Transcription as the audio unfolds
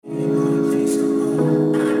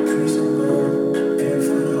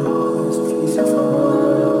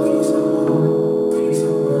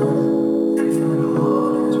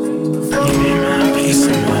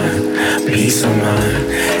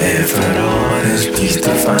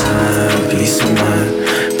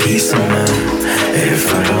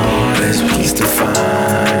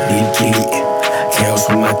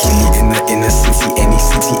Killy in the inner city,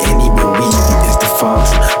 anywhere we is the fox.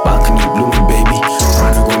 Balcony blooming, baby.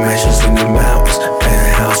 Trying to go mansions in the mountains.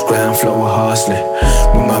 Penthouse, ground floor, hustling.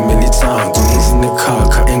 With my militant, goonies in the car,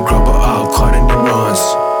 cutting grubber out, caught in the runs.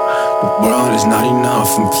 The world is not enough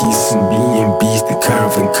from peace and being beast. The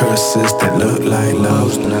curving curses that look like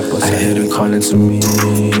love. I hear them calling to me.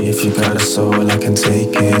 If you got a soul, I can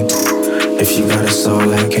take it. If you got a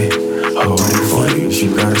soul, I can hold it for you. If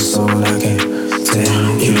you got a soul, I can take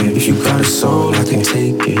it. If you got a soul, I can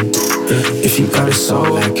take it. If you got a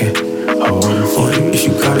soul, I can hold it for you. If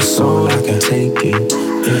you got a soul, I can take it.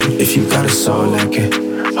 If you got a soul, I can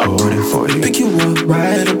hold it for you. Pick you up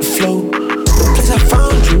right up the floor. The place I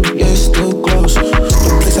found you, yeah, it's still close. The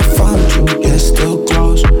place I found you, yeah, it's still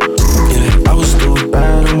close. Yeah, I was still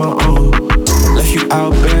bad on my own. Left you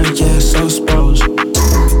out there, yeah, so exposed.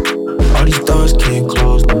 All these doors can't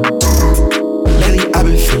close. Lately I've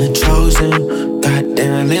been feeling chosen.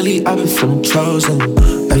 Goddamn, lately I've been feeling chosen.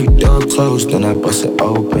 Every door closed, then I bust it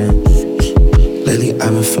open. Lately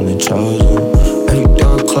I've been feeling chosen. Every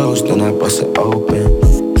door closed, then I bust it open.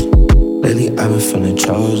 Lately I've been feeling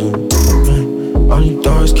chosen. All these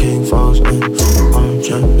doors can't close.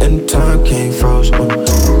 And time can't froze. All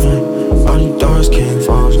these doors can't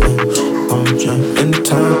close. And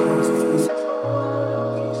time.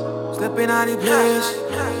 Stepping out the place.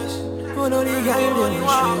 Put all the guys in the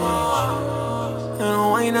street. And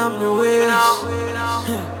wind up the waist.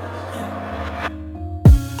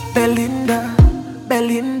 Belinda,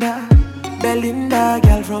 Belinda, Belinda,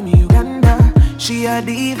 girl from Uganda. She a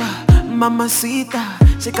diva, mamacita.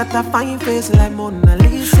 She got a fine face like Mona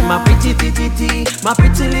Lisa. My pretty titty, my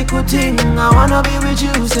pretty little thing. I wanna be with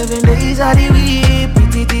you 7 days of the week.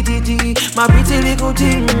 Pretty titty, my pretty little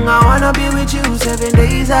thing. I wanna be with you 7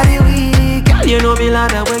 days of the week. Girl, you know me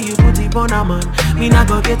like the way you put it on a man. Me not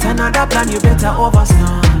go get another plan, you better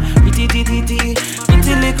overstand. Pretty titty,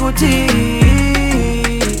 pretty little thing.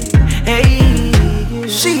 Hey,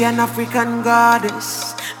 she an African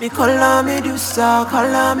goddess. Me call her Medusa, call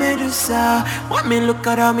her Medusa. Want me look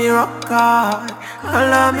at her, me rock hard.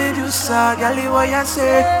 Call her Medusa, girl, what you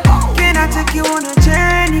say? Can I take you on a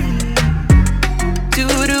journey to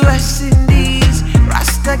the West Indies?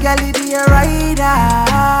 Rasta girl, be a rider.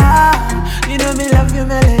 You know me love you,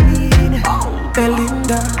 Melanin.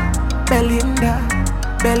 Belinda, Belinda,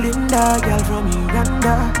 Belinda, girl from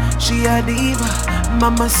Uganda. She a diva,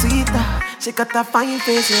 mamacita. She got a fine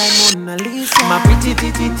face like Mona Lisa. My pretty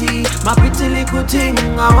titty, my pretty little thing.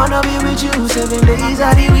 I wanna be with you 7 days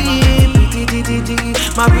of the week. Pretty titty,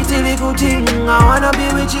 my pretty little thing. I wanna be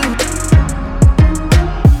with you.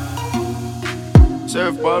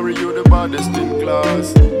 Chef Barry, you the baddest in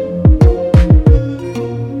class.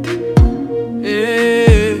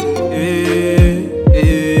 Hey, hey,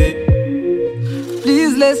 hey.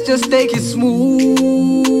 Please let's just take it smooth.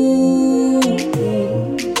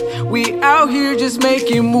 We out here just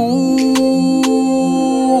making moves.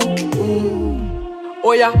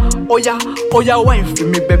 Oh yeah, wine for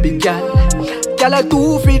me, baby girl. Girl, I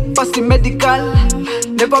 2 feet past the medical.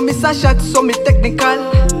 Never miss a shot, so me technical.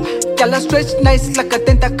 Girl, I stretch nice like a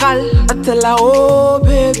tentacle. I tell her, oh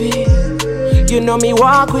baby, you know me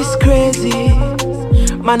walk with crazy.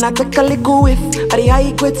 Man, I take a little whiff of the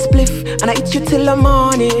high quit spliff, and I eat you till the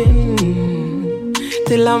morning,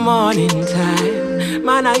 till the morning time.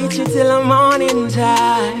 Man, I eat you till the morning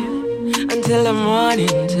time, until the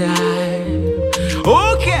morning time.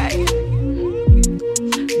 Okay.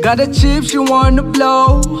 Got the chips you wanna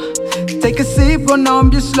blow. Take a sip, run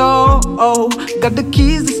on you slow. Oh, got the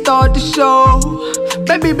keys to start the show.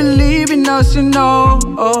 Baby, believe in us, you know.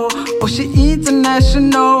 Oh, she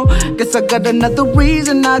international. Guess I got another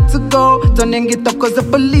reason not to go. Turning it up cause the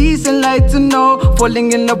police ain't like to know.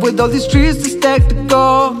 Falling in love with all these trees to stack to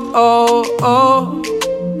go. Oh,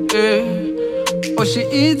 yeah. Oh, she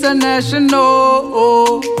international.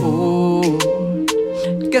 Oh.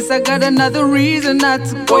 Guess I got another reason not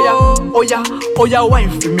to go. Oh yeah, wine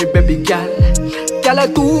for me, baby girl. Girl, I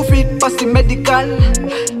 2 feet past the medical.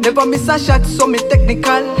 Never miss a shot, so me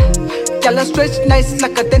technical. Girl, I stretch nice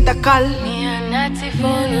like a tentacle. Me a naughty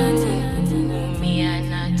for you. Me a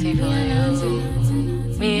naughty for you.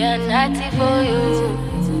 Me a naughty for you.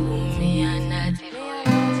 Me a naughty for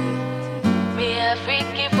you. Me a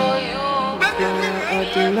freaky for you. I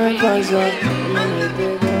do my clothes up.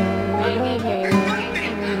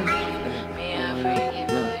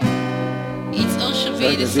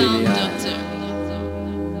 Be the sound doctor.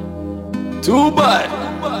 Too bad.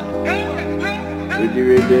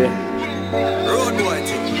 Ready. Road boy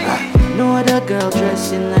thing. No other girl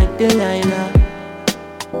dressing like Delilah.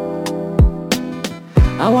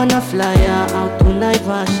 I wanna fly her out to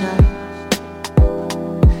Naivasha.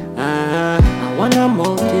 I wanna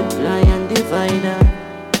multiply and divide her.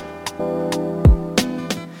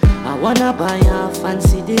 I wanna buy her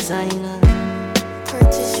fancy designer.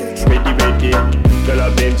 Betty, girl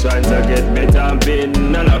have been trying to get better and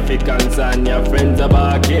been. All Africans and your friends are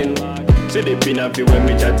barking. She dey pin up when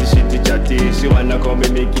me chatty, shitty. She wanna come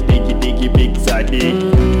and make it diggy, big zaddy.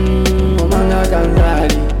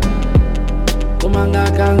 Kumanga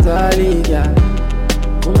Kanzali, yeah.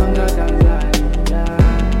 Kumanga Kanzali, yeah.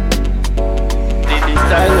 Didi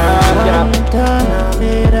style, yeah.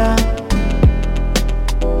 Guantanamera,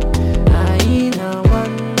 Aina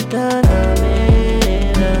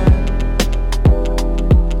Guantanamera,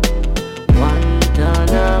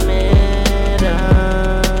 Guantanamera,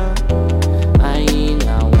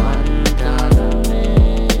 Aina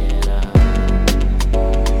Guantanamera.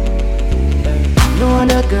 No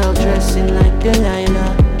other girl dressing like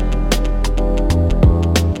Delilah.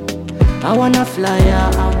 I wanna fly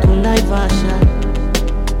her out to Naivasha.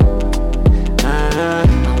 I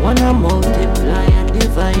wanna multiply and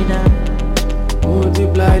divide her.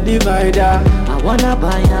 Multiply, divide her. I wanna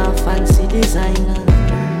buy her fancy designer.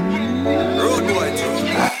 Road boy,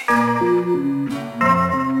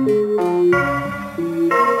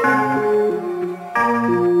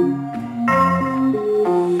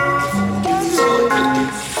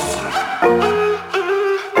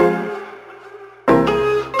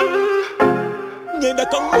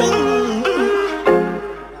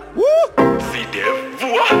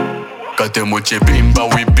 Kate moche bimba,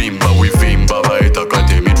 we vimba. Baita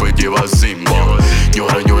kate mitwe gewa zimba.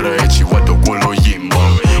 Nyora echi wato kolo yimba.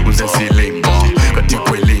 Unze silimba, kati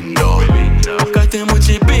kwe linda. Kate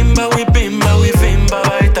moche bimba, we vimba.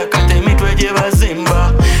 Baita kate mitwe gewa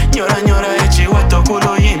zimba. Nyora echi wato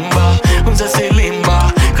kolo yimba. Unze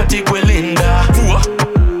silimba, kati kwe linda.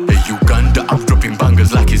 Hey Uganda, I'm dropping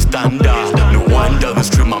bangers like it's standard. No wonder they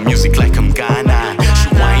stream my music like I'm Ghana. She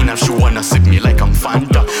whine up, she wanna sip me like I'm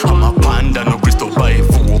Fanta. I'm a panda, no crystal by a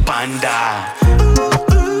full panda.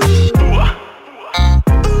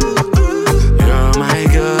 You're my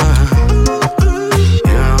girl,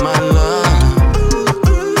 you're my love.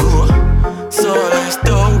 So let's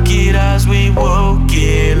stoke it as we woke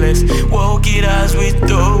it. Let's woke it as we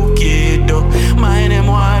toke it. My name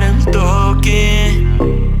what them talking.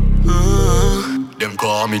 Them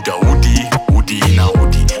call me the Woody in a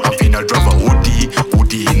hoodie. I'm finna drive a Woody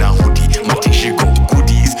in a hoodie. My thing she go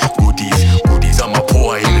goodies. I'm a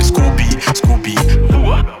boy in a Scooby.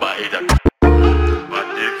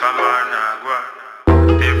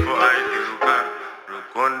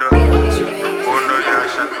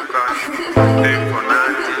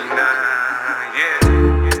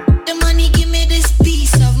 The money give me this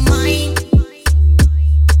peace of mind.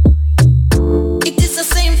 It is the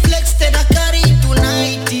same flex that I carry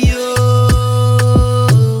tonight, yo.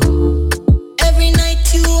 Every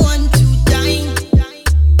night you want to dine.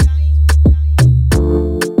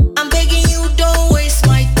 I'm begging you, don't waste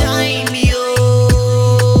my time, yo.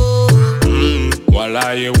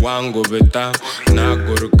 Walaye wangu beta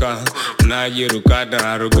naguruka nayiruka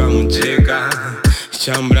naruka mcheka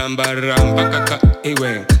shambramba kaka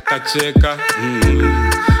iwe kacheka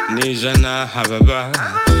nija na hababa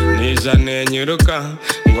nija nenyuruka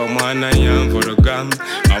ngo mwana yamvuruka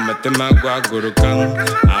amatema gwaguruka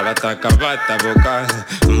abataka batabuka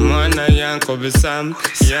mwana yankobisa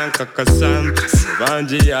yankakasa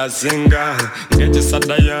banji yasinga ngeje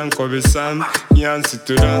sada yankobisa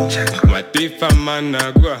yansitura matifa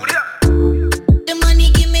managwa. The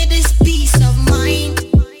money give me this peace of mind.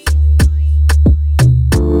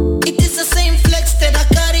 It is the same flex that I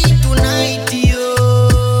carry tonight, yo.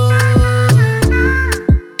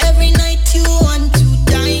 Every night you want to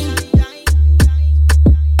dine.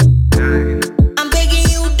 I'm begging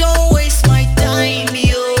you, don't waste my time,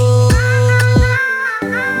 yo.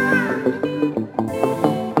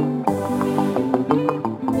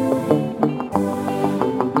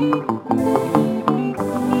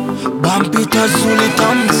 Bampita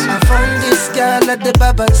Zulitams. I found this girl at the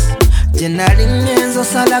Babas. Jenali nyenzo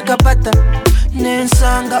salaka pata.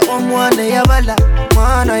 Nensanga omwana yabala.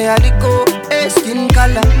 Mwana yaliko skin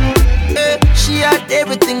color. She had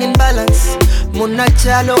everything in balance. Muna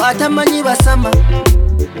chalo atamanyi basama.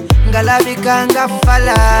 Ngalabikanga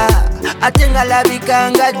fala. Ate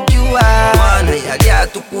ngalabikanga jua. Mwana yali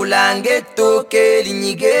atukulange toke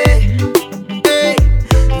linyige.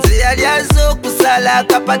 Yali azo kusala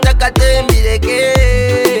kapata katembireke.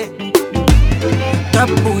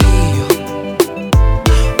 Tapu hiyo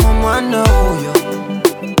omwana oyo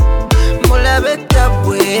mulabe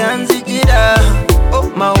tapu yanzijira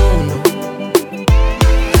mauno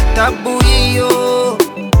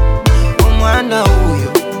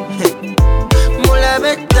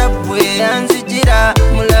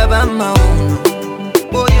mauno.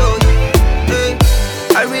 Oh yo, hey.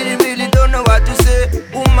 I really don't know what to say.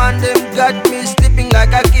 Woman, them got me sleeping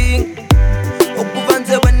like a king.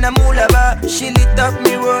 Okuvanze when I'm mulaba, she lit up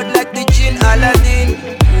me world like the Jinn Aladdin.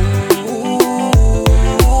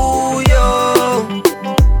 Ooh, yo,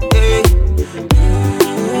 hey.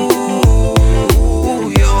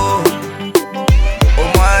 Ooh, yo.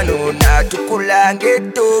 Omwana ona tukulange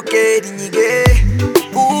toke rinyige.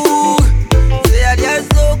 Ooh, zeyalya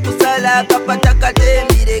zokusala kapata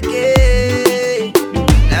katemireke.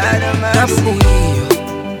 Tabu iyo,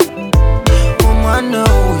 omwana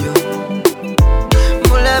uyo.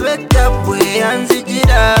 Mulabe tabu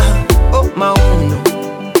yanzijira, oh mauno.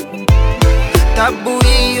 Tabu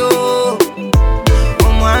iyo,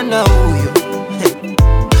 omwana uyo.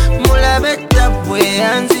 Mulabe tabu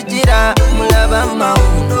yanzijira, mulaba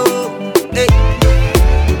mauno. Hey.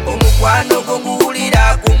 Omukwano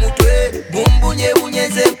gonguulira ku mutwe, gumbunye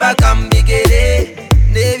bunyeze mpaka mbigere.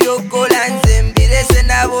 Nebyokola nze mbirese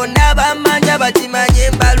nabo nabamanja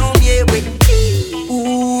batimanye mbalumye bwe.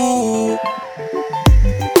 Ooh.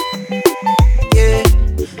 Yeah.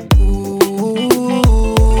 Ooh.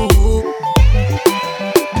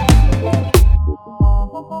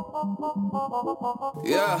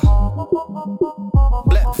 Yeah.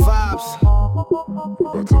 Black vibes.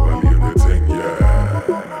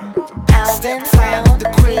 Alvin Brown. The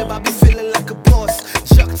crib, I be feeling like a boss.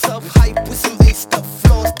 Chucked up hype with some laced up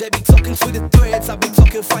flaws. They be talking through the threads, I be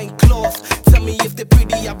talking fine cloths. Tell me if they're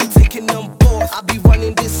pretty, I be taking them both. I be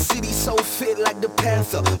running this city so fit like the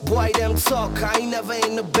Panther. Boy, them talk, I ain't never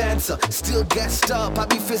in the banter. Still gassed up, I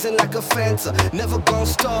be fizzing like a Fanta. Never gon'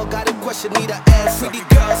 stall, got a question, need an answer. Pretty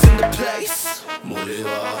girls in the place.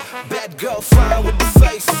 Bad girl, fine with the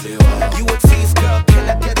face. You a tease girl, can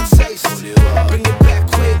I get a taste? Bring it back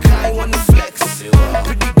quick, I ain't wanna flex.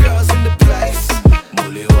 Pretty girls in the place.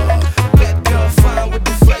 Bad girl, fine with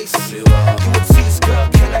the face. You a tease girl,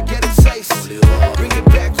 can I get a taste? Bring it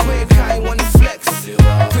back quick, I ain't wanna flex.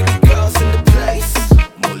 Pretty girls in the place.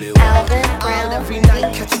 Alvin Brown. Every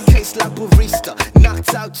night catch a case like barista.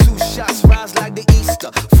 Knocked out 2 shots, rise like the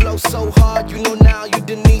Easter. Flow so hard, you know now you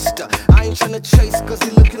Denista. I ain't tryna chase cause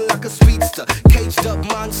he looking like a speedster. Caged up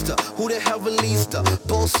monster, who the hell released her?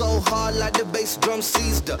 Ball so hard like the bass drum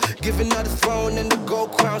seized her. Giving her the throne and the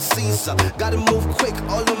gold crown Caesar. Gotta move quick,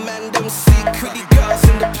 all the man them see. Pretty girls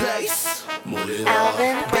in the place.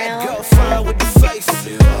 Alvin Bad Brown. girl fine with the face.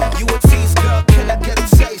 You a tease girl, can I get a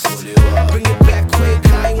taste? Bring it back quick,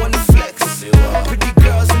 I ain't wanna flex. Pretty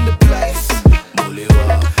girls in the place.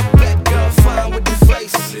 Bad girl fine with the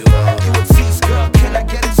face. You a tease girl, can I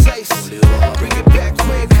get a taste? Bring it back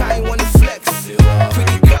quick, I ain't wanna flex.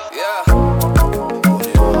 Pretty girl, yeah.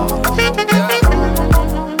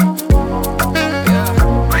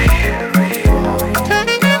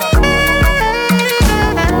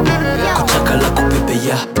 Kuchakala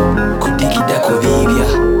kupepeya, kudigida kubibya.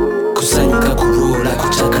 Kusanyuka kurula,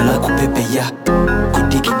 kuchakala kupepeya,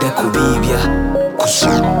 kudigida kubibya.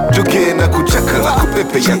 Tugenda kuchakala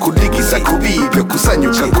kupepeya, kudigisa kubibya.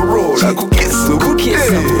 Kusanyuka kurola, kukesa bude.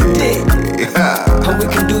 How we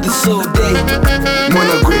can do this all day.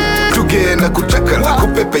 Mwana gwe, tugenda kuchakala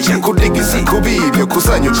kupepeya, kudigisa kubibya.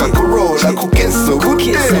 Kusanyuka kurola, kukesa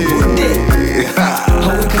bude.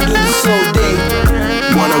 How we can do this all day.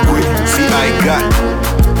 Mwana gwe, see I got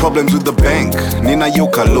problems with the bank, nina yo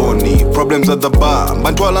kaloni. Problems at the bar,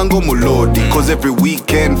 mbantwala ngo mulodi. Cause every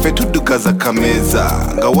weekend, fetu duka za kameza.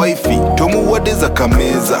 Nga wifey, tomu wade za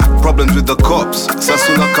kameza. Problems with the cops,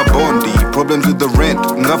 sasula kabondi. Problems with the rent,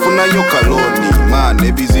 ngafuna yo kaloni. Man,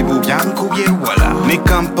 ebizibu byanku byewala. Ne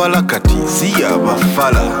Kampala kati, siya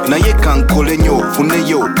bafala. Na ye kankole nyo, fune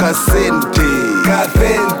yo kasente.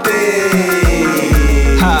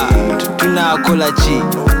 Ha, tunakola chi.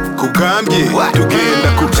 Kugambye,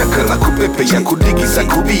 tugenda kuchakala kupepeya, kudigisa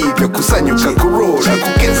kubibya. Kusanyuka kurola,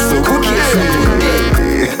 kukesa bude.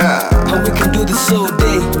 How we can do this all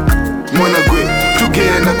day. Mwana gwe,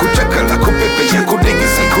 tugenda kuchakala kupepeya,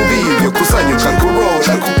 kudigisa kubibya. Kusanyuka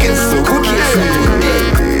kurola, kukesa bude.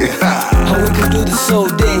 How we can do this all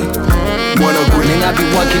day. Mwana gwe, And I be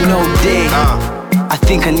working all day. I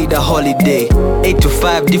think I need a holiday. 8 to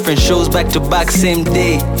 5 different shows back to back same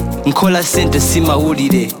day. Nkola center see my woody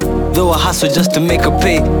day. Though I hustle just to make a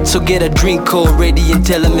pay. So get a drink already and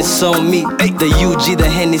tell them it's on me. The UG, the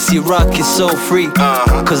Hennessy rock is so free.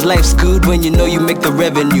 Cause life's good when you know you make the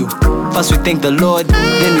revenue. First we thank the Lord,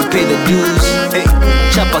 then we pay the dues.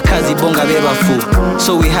 Chapa kazi bonga beba fu.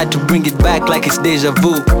 So we had to bring it back like it's deja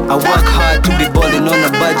vu. I work hard to be balling on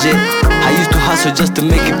a budget. I used to hustle just to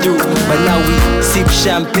make it through. But now we sip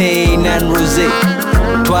champagne and rosé.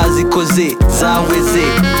 Twazi koze, zaweze.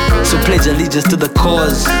 So pledge allegiance to the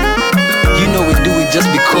cause. You know we do it just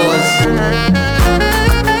because.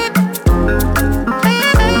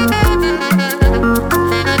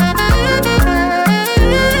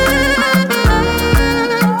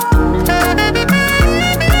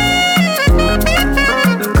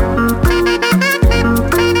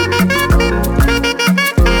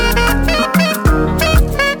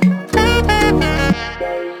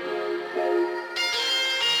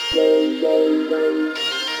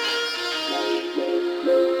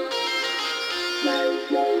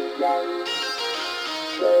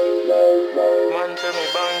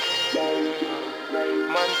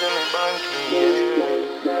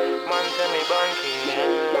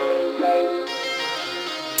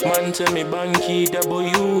 Man tell me banky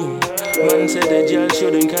W. Man said the girl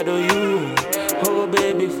shouldn't cuddle you. Oh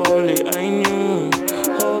baby, if only I knew.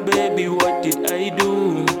 Oh baby, what did I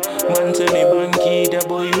do? Man tell me banky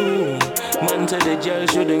W. Man said the girl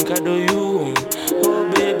shouldn't cuddle you. Oh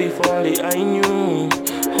baby, if only I knew.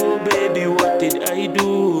 Oh baby, what did I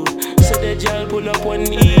do? So the girl pull up one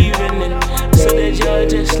evening. So the girl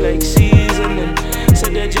just like seasoning. So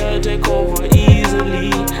the girl take over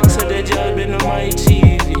easily. So the girl been on my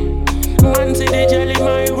TV. Man say the girl in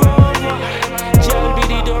my rover. Girl be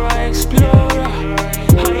the Dora Explorer.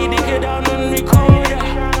 I dig it down on recorder.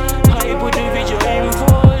 I put the video in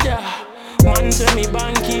folder. Man say me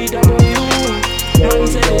banky W. Man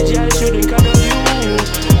say the girl shouldn't cuddle you.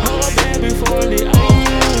 Oh baby, if only I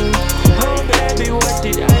knew. Oh baby, what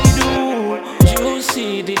did I do?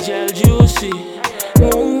 Juicy, the girl juicy.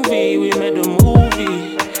 Movie, we made a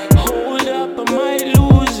movie. Hold up, I might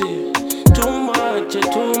lose it. Too much,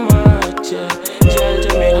 too much. Girl,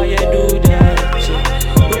 tell me how you do that.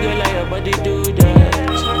 Wiggle like your body do that.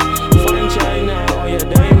 Fine China, or your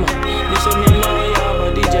diamond. Listen, me know your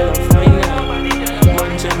body gel fine.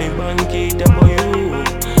 Man say me banky W.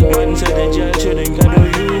 Man say the girl shouldn't cuddle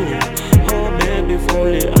you. Oh baby, if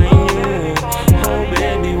only I knew. Oh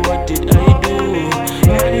baby, what did I do?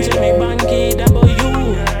 Man say me banky W.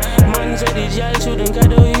 Man say the girl shouldn't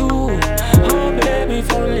cuddle you. Oh baby,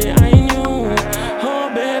 if only I knew. Oh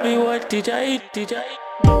baby, what did I?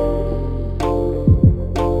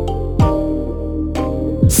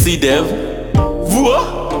 See Dev,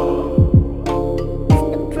 voix.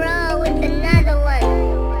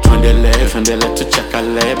 Fendele to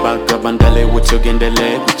chakale, baga bandale with your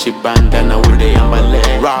gendele, Gucci bandana with the ambale.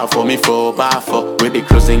 Raw for me for bafo, we be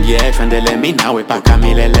closing yeah. Fendele me now we pack a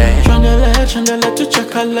milele. Fendele to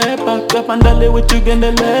chakale, baga bandale with your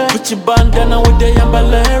gendele, Gucci bandana with the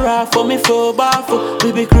ambale. Raw for me for bafo,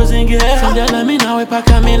 we be closing yeah. Fendele me now we pack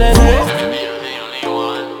a milele. Baby, you're the only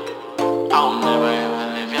one. I'll never ever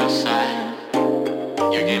leave your side.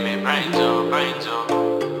 You give me brains,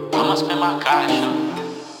 oh. I'ma spend my cash on.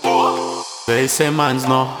 They say man's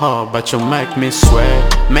not hard, but you make me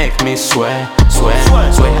sweat.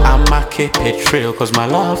 I'ma keep it real, cause my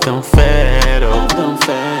love don't fade. Love don't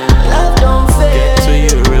fade. Get to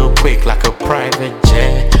you real quick like a private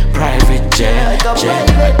jet.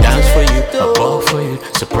 I dance for you, I ball for you,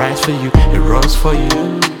 surprise for you, a rose for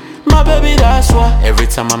you. My baby, that's why every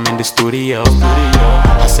time I'm in the studio,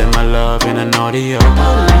 I send my love in an audio.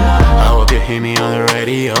 I hope you hear me on the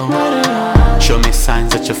radio. Show me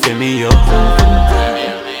signs that you feel me, yo. Baby,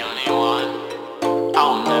 you're the only one.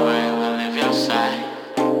 I'll never ever leave your side.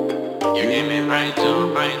 You give me brains,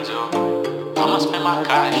 oh. I'ma spend my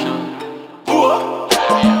cash on. Baby,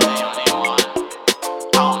 you're the only one.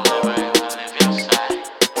 I'll never ever leave your side.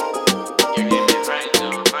 You give me brains,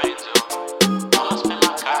 oh. I'ma spend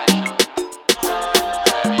my cash on.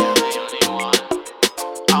 Baby, you're the only one.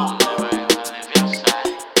 I'll never ever leave your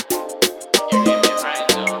side. You give me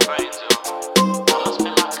brains, oh.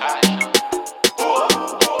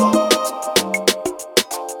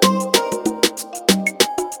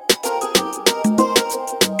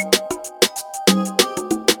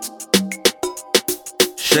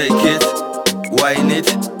 Shake it, wine it,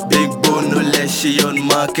 big bone, no less, she on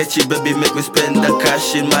market. She baby make me spend the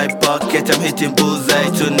cash in my pocket. I'm hitting bullseye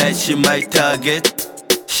tonight, she my target.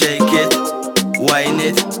 Shake it, wine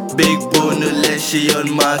it, big bone, no less, she on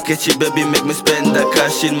market. She baby make me spend the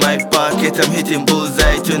cash in my pocket. I'm hitting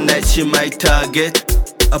bullseye tonight, she my target.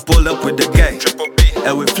 I pull up with the gang,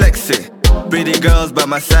 and we flexing. Pretty girls by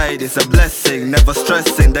my side, it's a blessing. Never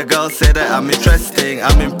stressing, the girl said that I'm interesting.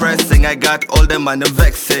 I'm impressing, I got all them and I'm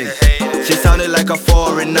vexing. She sounded like a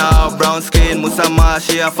foreigner, brown skin, Musama,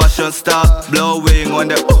 she a fashion star. Blowing on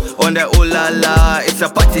the ooh la la. It's a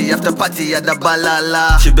party after party at the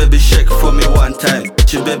balala. She baby shake for me one time.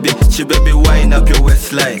 She baby wind up your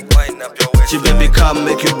waistline. She baby come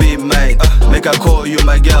make you be mine. Make I call you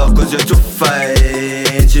my girl cause you're too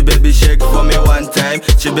fine. She baby baby shake for me one time.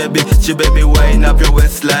 She baby wind up your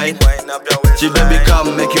waistline. She baby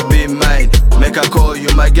come make you be mine. Make I call you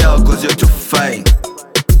my girl cause you're too fine.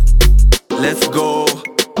 Let's go,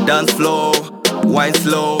 dance floor, wine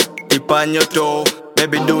slow, tip on your toe.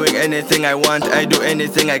 Baby doing anything I want, I do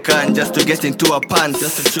anything I can just to get into her pants,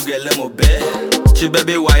 just to get lemo babe. She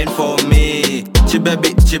baby wine for me. She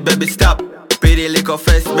baby stop. Pretty little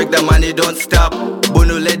face, make the money don't stop.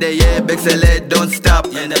 Bunu lady, yeah, Bexele don't stop.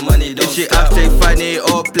 Yeah, the money don't stop. If she acting funny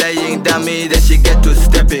or playing dummy, then she get to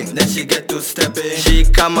stepping. She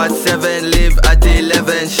come at 7, leave at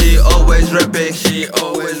 11. She always rapping.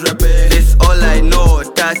 This all I know,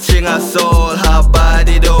 touching her soul, her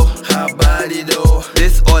body though.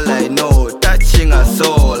 This all I know, touching her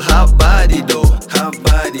soul, her body though.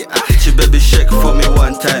 She baby shake for me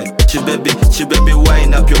one time. She baby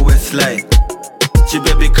wind up your waistline. She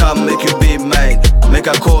baby come make you be mine. Make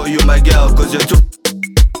I call you my girl cause you're too.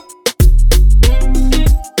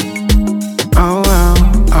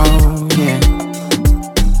 Oh yeah.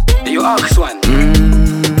 You ask one.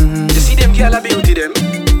 You see them girl a beauty them.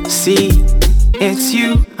 See, it's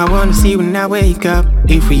you I wanna see when I wake up.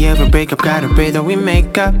 If we ever break up, gotta pray that we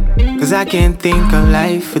make up. Cause I can't think of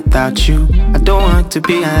life without you. I don't want to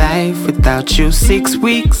be alive without you. 6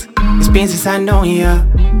 weeks, it's been since I know you,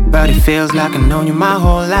 but it feels like I've known you my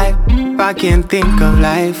whole life. I can't think of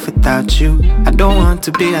life without you. I don't want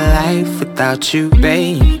to be alive without you,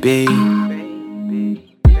 baby.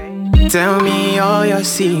 Tell me all your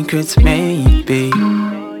secrets, maybe.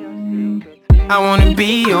 I wanna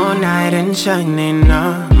be all night and shining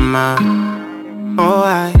on my. Oh,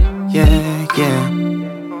 yeah.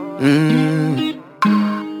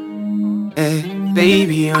 Hey,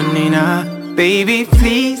 baby, honey, nah. Baby,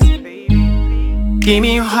 please. Give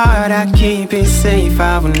me your heart, I keep it safe.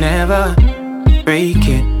 I will never break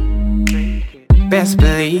it. Best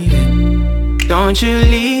believe it. Don't you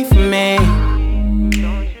leave me.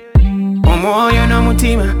 Omoyo no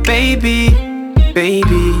mutima, baby.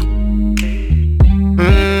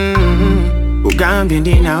 Ugambye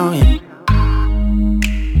ndi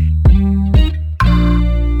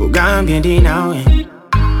nawe.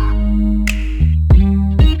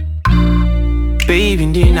 Baby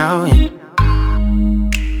ndi nawe.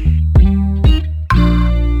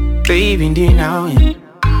 Baby ndi nawe.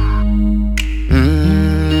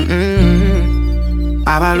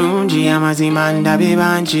 Abalungi amazima ndabe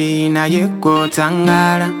bangi naye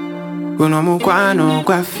kotangala. Kuno mukwano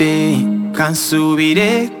kwaffe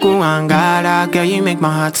kansubire kuwangala. Girl, you make my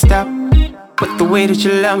heart stop with the way that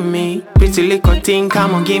you love me. Pretty little thing,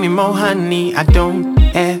 come on, give me more honey. I don't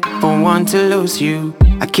ever want to lose you.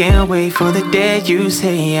 I can't wait for the day you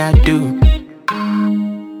say I do.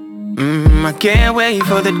 I can't wait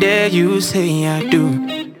for the day you say I do.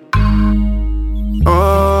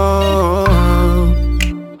 Oh,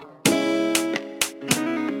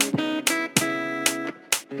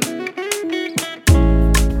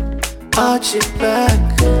 arch it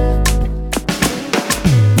back,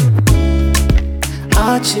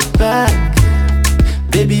 arch it back.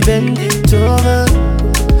 Baby, bend it over.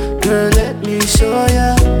 Girl, let me show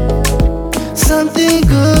ya something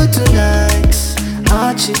good tonight.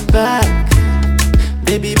 Arch it back.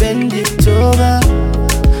 Baby, bend it over.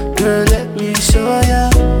 Girl, let me show ya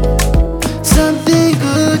something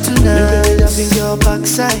good tonight. Me really loving your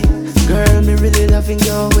backside. Girl, me really loving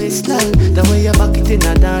your waistline. The way you back it in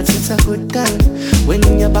a dance, it's a good time. When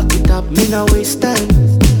you back it up, me no waste time.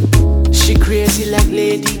 She crazy like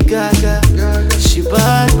Lady Gaga. She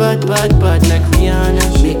bad like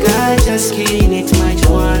Rihanna. Make I just clean it, my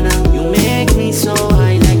Joanna. You make me so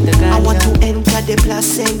high like the Gaga. I want to enter the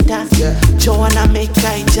placenta. Joanna, make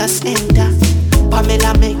I just enter.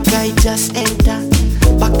 Pamela, make I just enter.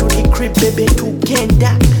 Back to the crib, baby,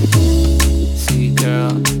 together. See,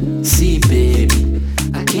 girl, see, baby,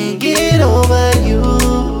 I can't get over you,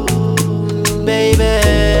 baby.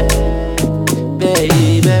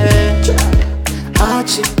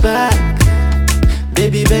 Arch it back,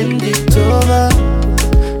 baby, bend it over.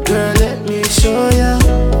 Girl, let me show ya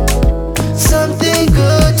something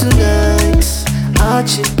good tonight.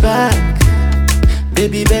 Arch it back,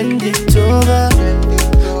 baby, bend it over.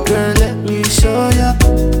 Girl, let me show ya.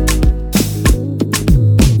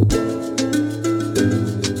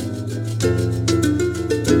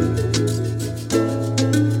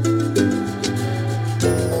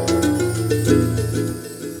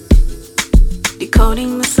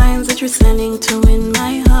 Decoding the signs that you're sending to in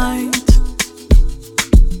my heart.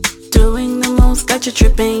 Doing the most that you're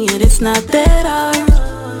tripping, yet it's not that hard.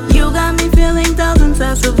 You got me feeling thousands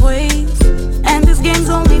types of ways, and this game's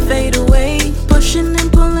only fade away. Pushing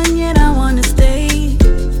and pulling, yet I wanna stay.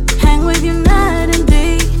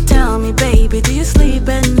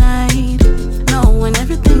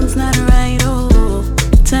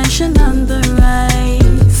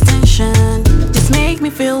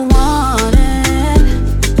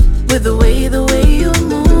 the way you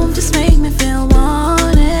move just make me feel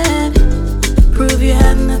wanted. Prove you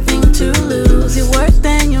had nothing to lose. You worked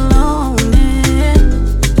and you loaned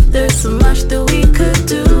it. There's so much that we could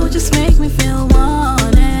do. Just make me feel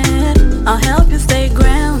wanted. I'll help you stay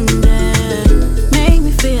grounded. Make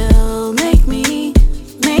me feel, make me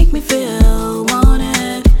feel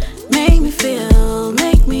wanted. Make me feel,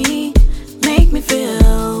 make me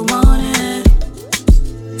feel wanted.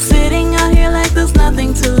 Sitting out here like there's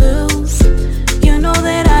nothing to lose. You know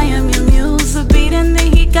that I am your muse. The beat and the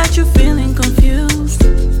heat got you feeling confused.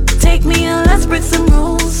 Take me and let's break some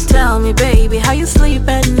rules. Tell me, baby, how you sleep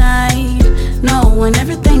at night. No, when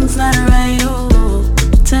everything's not right. Oh,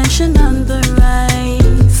 tension on the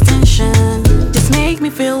rise. Tension, just make me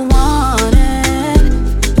feel wanted.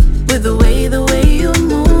 With the way you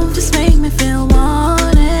move, just make me feel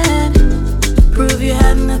wanted. Prove you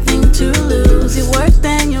had nothing to lose. You worked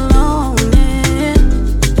and you loaned it.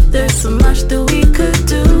 There's so much that we could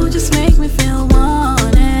do. Just make me feel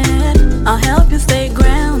wanted. I'll help you stay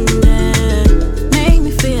grounded. Make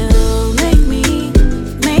me feel, make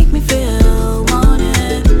me feel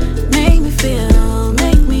wanted. Make me feel,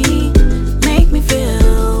 make me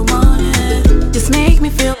feel wanted. Just make me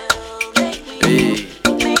feel. Hey,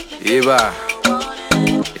 diva,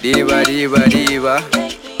 diva, diva, diva,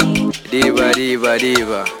 diva, diva,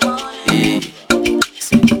 diva. Hey.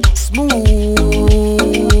 Smooth,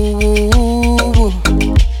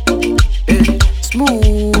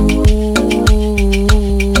 smooth.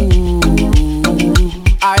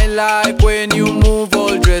 I like when you move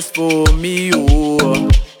all dressed for me, oh.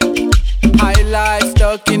 I like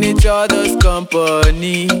stuck in each other's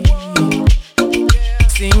company.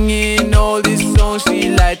 Singing all these songs, she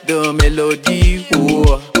like the melody,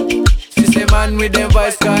 oh. She say man with them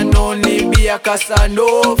voice can only be a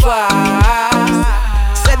Casanova.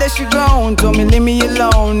 Said that she gone, told me leave me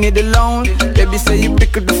alone, need a loan. Baby say you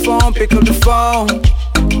pick up the phone, pick up the phone.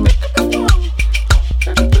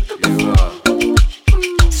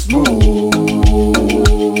 Smooth,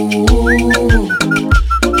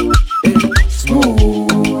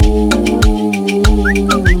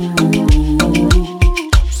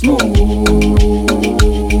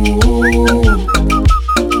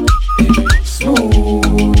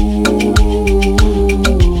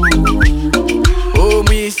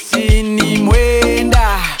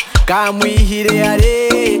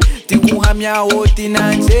 kamwihire tikuhamya woti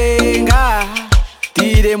nanjenga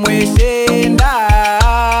tire mweshenda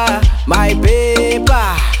my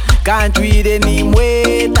paper kantwire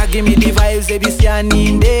nimweta give me the vibes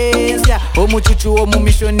ebisyanindesya omuchuchu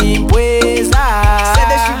omumisho nimpweza. Said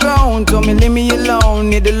that she gone, told me leave me alone,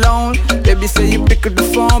 need a loan. Baby say you pick up the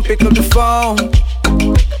phone, pick up the phone.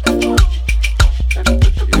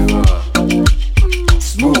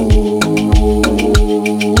 Smooth,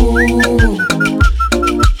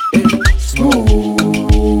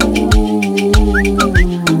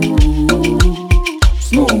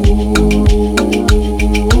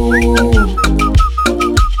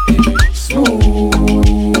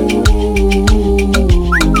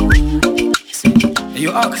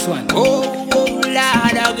 One. Oh,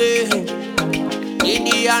 Lord again.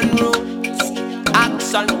 Indian roots,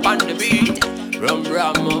 action on the beat. Rum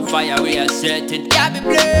on fire, we are setting. Yeah, be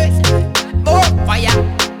blazed. More fire,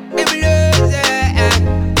 be blazed.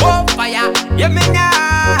 More fire, hear me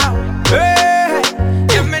now. Hey,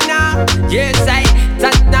 hear me now. Yes,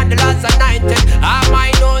 that's not the last anointed. I'm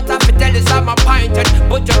my note, I have tell you I'm appointed.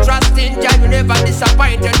 Put your trust in God, you never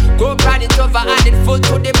disappointed. Go plan it over and it full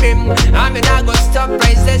to the brim. I mean I go stop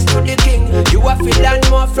praises to the king. You have to learn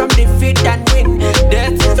more from defeat than win.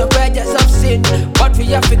 Death is the wages of sin, but we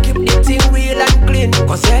have to keep the thing real and clean.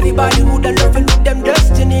 Cause everybody who da love with them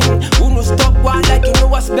destiny. Who no stop one like you know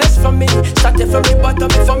what's best for me. Started from the bottom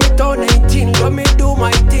before me turn 19. Let me do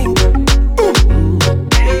my thing.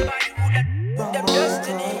 Them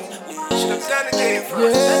destiny.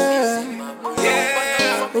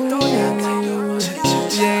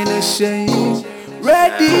 Yeah, ain't no shame.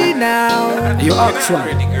 Ready now. You ask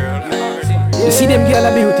one. You see them girl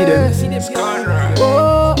a beauty them.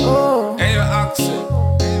 Oh, oh. Hey, you ask.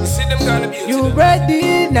 You see them girl a beauty. You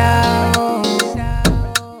ready now?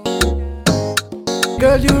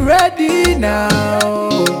 Girl, you ready now?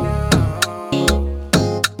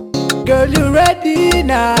 Girl, you ready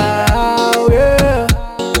now? Yeah.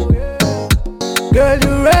 Girl,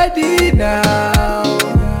 you ready now?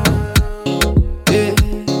 Yeah.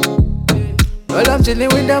 Well, I'm chilling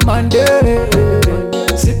with the Monday,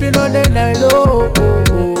 sipping on the Nilo.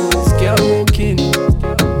 This girl walking,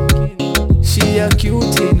 she a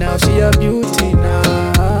cutie now, she a beauty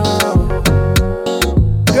now.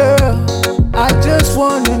 Girl, I just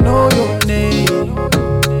wanna know your name.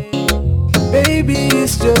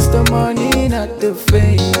 the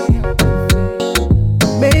fame.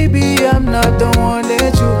 Maybe I'm not the one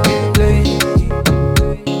that you can blame.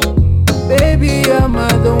 Baby, I'm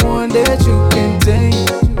not the one that you can tame.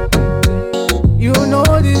 You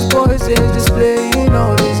know these boys is just playing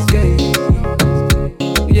all this game.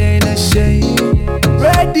 You ain't ashamed.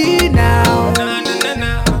 Ready now.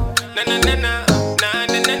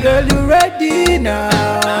 Girl, you ready now.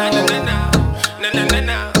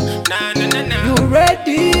 You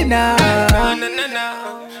ready now.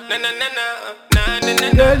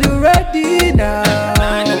 Girl, you ready now.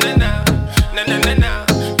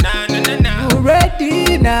 You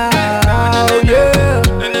ready now, yeah.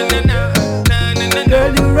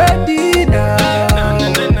 Girl, you ready now.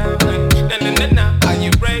 Are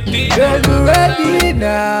you ready? Girl, you ready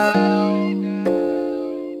now.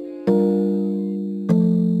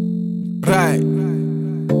 Right.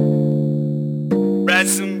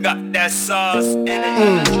 Ransom got that sauce in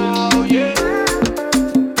it.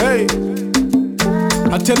 Hey,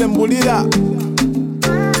 I tell them Bulida,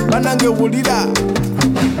 Manange Bulida.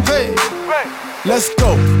 Hey, let's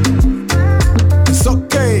go. It's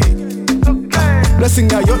okay.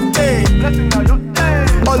 Blessing out your day.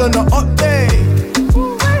 All on the hot day.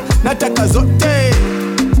 Nataka zote.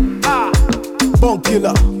 Bone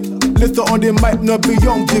killer. Little on the mic, no be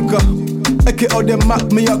young digger. Eke on the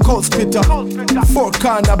map, me a cold spitter. Four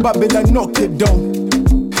corner Babylon, knock it down.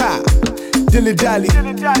 Ha, dilly dally.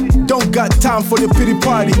 Don't got time for the pity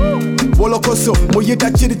party. Wolokoso, moyeta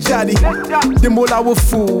chili chali. The mola wo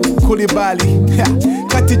fool, Kulibali.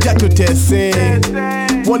 Kati jato tese.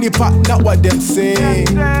 Wally pack, not what them say.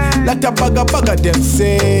 Lata baga baga them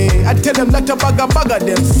say. I tell them lata baga baga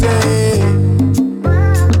them say.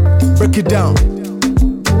 Break it down.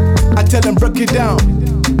 I tell them break it down.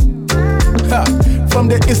 Ha. From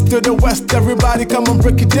the east to the west, everybody come and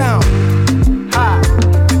break it down. Ha.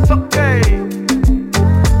 It's okay.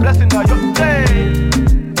 Blessing all your day.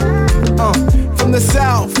 From the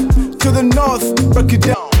south to the north, break it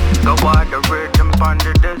down. Go by the rhythm on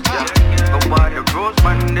the desk, yeah. Go by the rules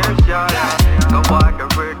on this, yeah. Go by the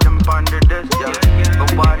rhythm on the desk, yeah. Go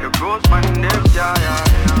by the rules on this, yeah.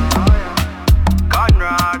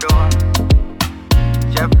 Conrado,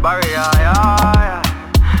 Chef Barry, yeah.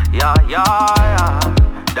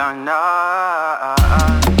 Dana.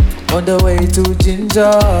 On the way to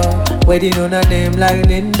Ginger, waiting on a name like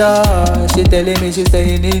Linda. She telling me she's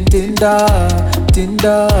staying in Tinder.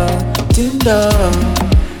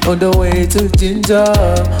 On the way to Ginger,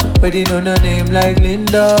 waiting on a name like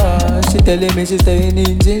Linda. She telling me she's staying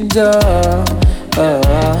in Ginger.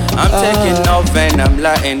 I'm taking off and I'm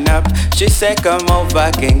lighting up. She said come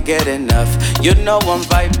over, can't get enough. You know I'm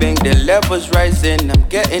vibing, the levels rising. I'm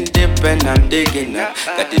getting deep and I'm digging up.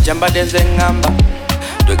 Kati jamba denze ngamba,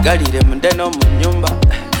 dwegali demundeno munyumba.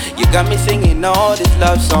 You got me singing all these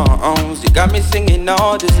love songs. You got me singing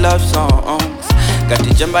all these love songs.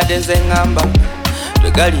 Kati jamba denze ngamba,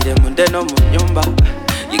 dwegali demundeno munyumba.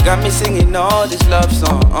 You got me singing all these love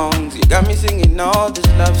songs. You got me singing all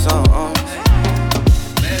these love songs.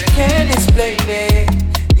 Can't explain it,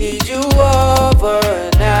 need you over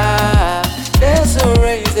now. There's some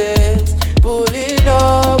raises pulling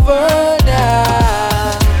over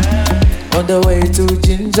now. On the way to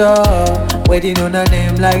Ginger, waiting on a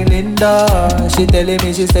name like Linda. She telling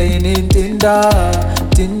me she's staying in Tinder.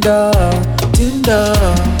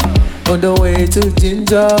 On the way to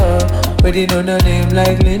Ginger, waiting on a name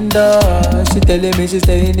like Linda. She telling me she's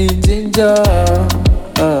staying in Ginger.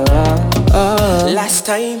 Last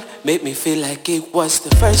time made me feel like it was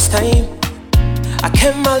the first time. I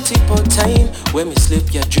came multiple time. When me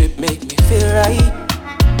slip your drip make me feel right.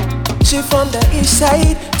 She from the east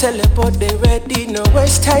side, teleport they ready, no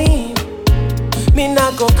waste time. Me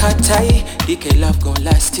not go cut tie, DK love gon'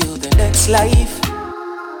 last till the next life.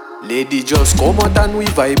 Lady just come out and we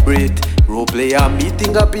vibrate. Role player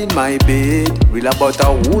meeting up in my bed. Real about a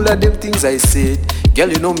whole of them things I said. Girl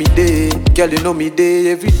you know me day,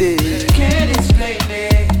 every day. Can't explain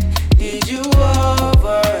it, need you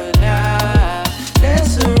over now.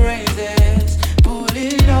 There's some raises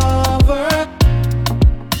pulling over.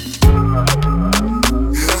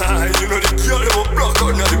 You know the girl them a block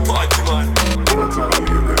out now the party, man.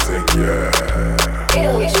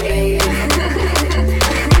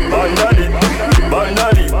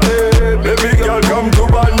 Bandali, baby girl come to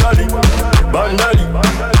Bandali. Bandali,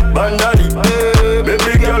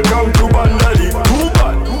 baby girl come to Bandali. Too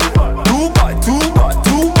bad.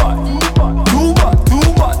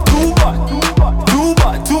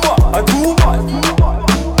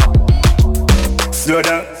 Slow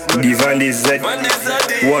down, give on this Z.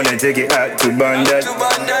 Wanna take it out to Bandali.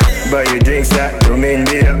 Buy your drinks that remain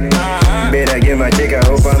beer. better get my check, I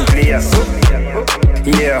hope I'm clear.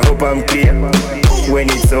 Yeah, I hope I'm clear. When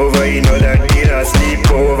it's over, you know that dinner sleep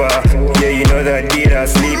over. Yeah, you know that dinner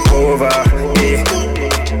sleep over. Yeah.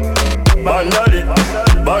 Bandali,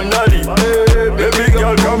 Bandali, baby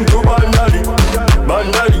girl come to Bandali.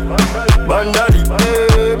 Bandali, Bandali,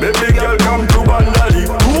 baby girl come to Bandali.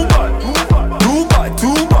 Too bad, too bad,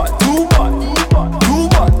 too bad, too bad, too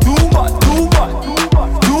bad, too bad, too bad,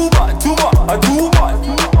 too bad, too bad, too bad.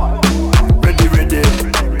 Ready, ready,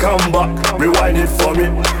 come back, rewind it for me.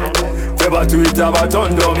 Favor to it, have a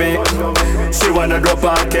ton to me. She wanna drop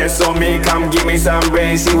her case on me. Come give me some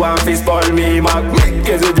brains, she want fist for me. Mac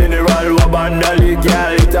is a general wa bandali.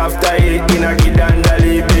 Girl, it after it, in a kid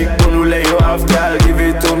andali. Big punu lay you off, girl, give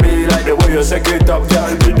it to me. Like the way you shake it up,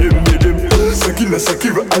 girl, bidim, bidim. Sakila,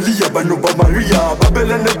 Sakira, Aliyah, Banoba, Maria.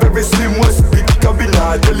 Babylon, a very slim was big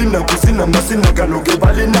cabina. Delina, Kusina, Masina, Ganoge,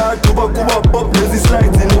 Balina. Tuba, Kuba, Bob, there's this light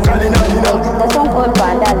in Kalina. The song called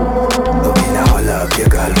Bandali. Okay, now all up your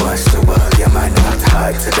girl wants to work. Your man not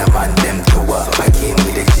hard, so the man them to work. I came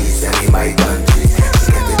with the cheese and in my country.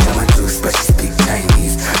 She got the German juice, but she speak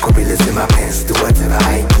Chinese. Gorillas in my pants, do whatever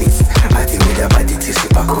I please. I think with her body till she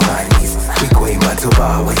back on her knees. We going back to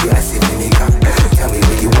bar, where you asking me nigga. Tell me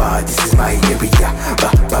where you are, this is my area.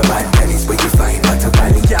 Bandali's where you find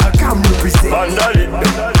Batobali. Yeah, come represent Bandali,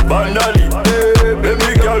 Bandali,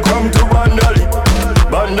 baby girl come to Bandali.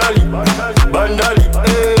 Bandali, Bandali,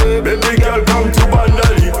 baby girl come to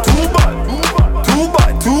Bandali. Too bad, too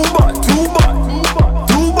bad, too bad, too bad,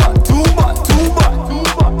 too bad, too bad, too bad,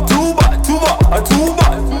 too bad, too bad, too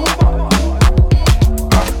bad.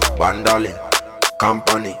 Bandali,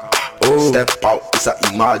 company. Step out, it's a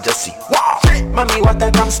emergency. Wow. Mommy, what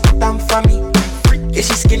I come spit them for me? Is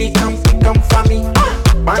she skinny, come pick them for me?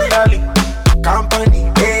 Bandali,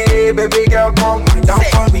 company. Hey, baby girl, come down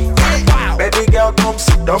for me. Baby girl, come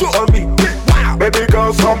sit down for me. Baby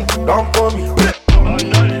girl, come down for me.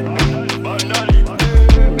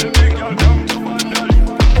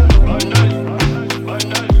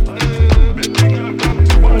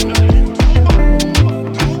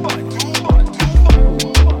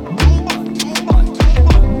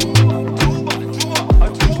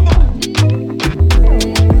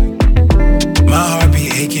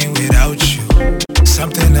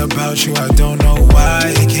 About you, I don't know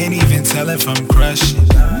why. I can't even tell if I'm crushing.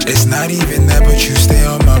 It's not even that, but you stay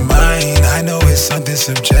on my mind. I know it's something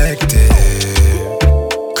subjective,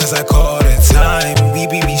 cause I call all the time. We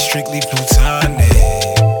be strictly platonic,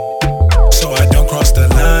 so I don't cross the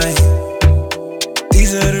line.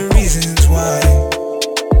 These are the reasons why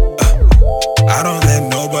I don't let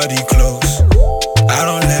nobody close. I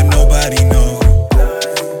don't let nobody know.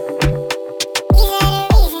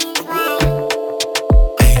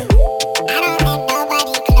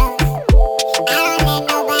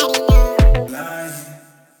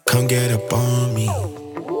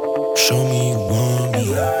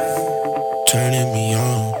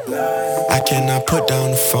 Put down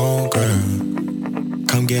the phone, girl.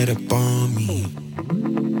 Come get up on me.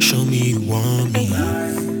 Show me you want me.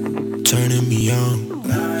 Turning me on.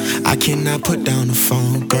 I cannot put down the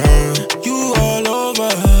phone, girl. You all over,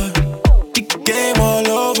 the game all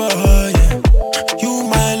over, yeah. You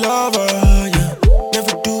my lover, yeah.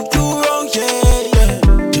 Never do you wrong, yeah,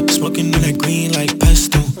 yeah. Smoking on that green like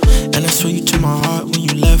pesto, and I swear you to my heart when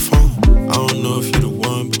you left home. I don't know if you're the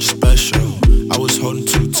one, but you're special. I was holding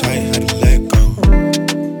too tight, had to let go.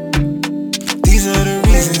 These are the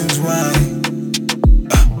reasons why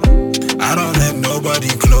I don't let nobody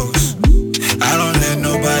close. I don't let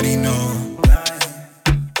nobody know.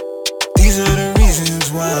 These are the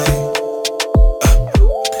reasons why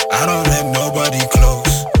I don't let nobody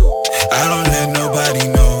close. I don't let nobody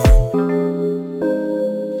know.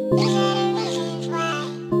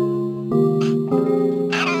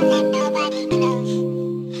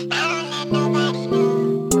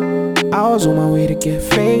 I was on my way to get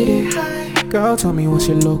faded. Girl, tell me what's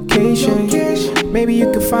your location. Maybe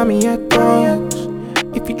you can find me at Gross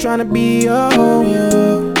if you tryna be a hoe,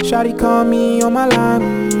 yeah. Shawty call me on my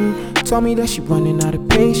line, told me that she running out of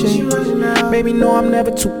patience. Baby, no, I'm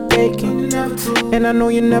never too vacant, and I know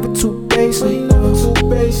you're never too basic.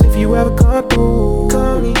 If you ever come through,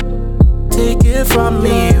 take it from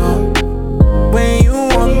me, when you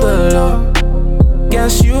want the love.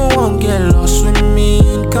 Guess you won't get lost with me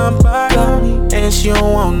in Kampala, and she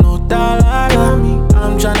don't want no dollar.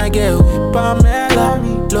 I'm tryna get with Pamela.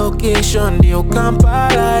 Location, Dio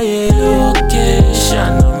Kampala, yeah.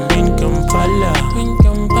 Location, I'm in Kampala. In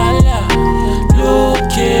Kampala.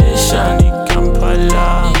 Location, in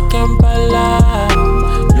Kampala. In Kampala.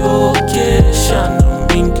 Location,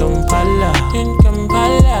 I'm in Kampala. In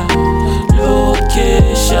Kampala.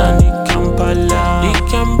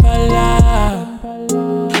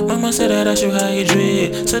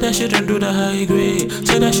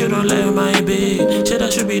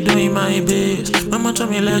 be doing my best. Mama told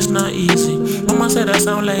me life's not easy. Mama said I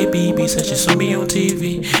sound like BB. Said she saw me on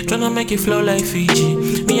TV, tryna make it flow like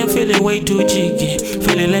Fiji. Me, I'm feeling way too cheeky,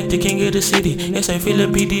 feeling like the king of the city. Yes, I feel a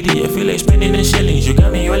PDD, I feel like spending the shillings. You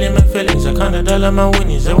got me all in my feelings, I kinda dollar my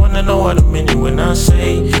winnings. I wanna know what I mean when I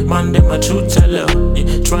say, man, them a true teller.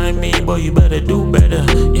 Yeah, try me, boy, you better do better.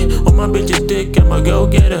 Yeah, all my bitches dick, I'm a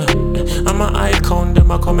go-getter. I'm an icon,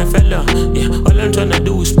 them a call me fella. Yeah, all I'm tryna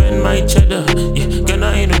do is spend my cheddar. Yeah,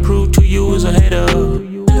 gonna ain't a prove to you as a hater.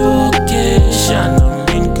 Location, I'm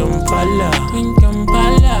in Kampala. In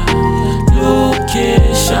Kampala.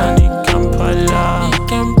 Location, in Kampala. In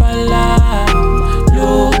Kampala.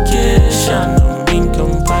 Location, I'm in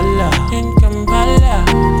Kampala. In Kampala.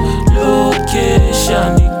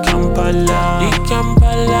 Location, in Kampala. In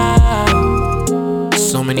Kampala.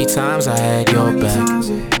 So many times I had your back.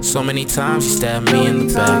 So many times you stabbed me in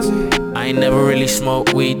the back. I ain't never really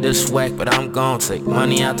smoked weed this whack, but I'm gon' take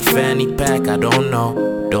money out the fanny pack. I don't know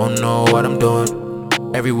what I'm doing.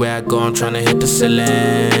 Everywhere I go I'm tryna hit the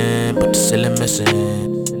ceiling, but the ceiling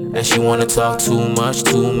missing. And she wanna talk too much,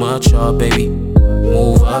 oh baby,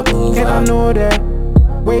 move up. And I know that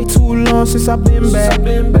way too long since I've been back.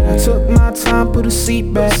 I took my time, put a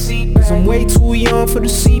seat back. Cause I'm way too young for the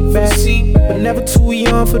seat back, but never too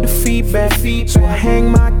young for the feedback. So I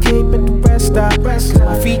hang my cape at the rest stop. Cause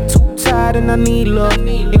my feet too tired and I need love.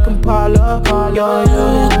 In Kampala,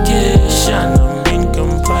 Location, I'm in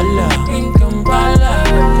Kampala. In Kampala.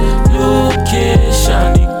 Location.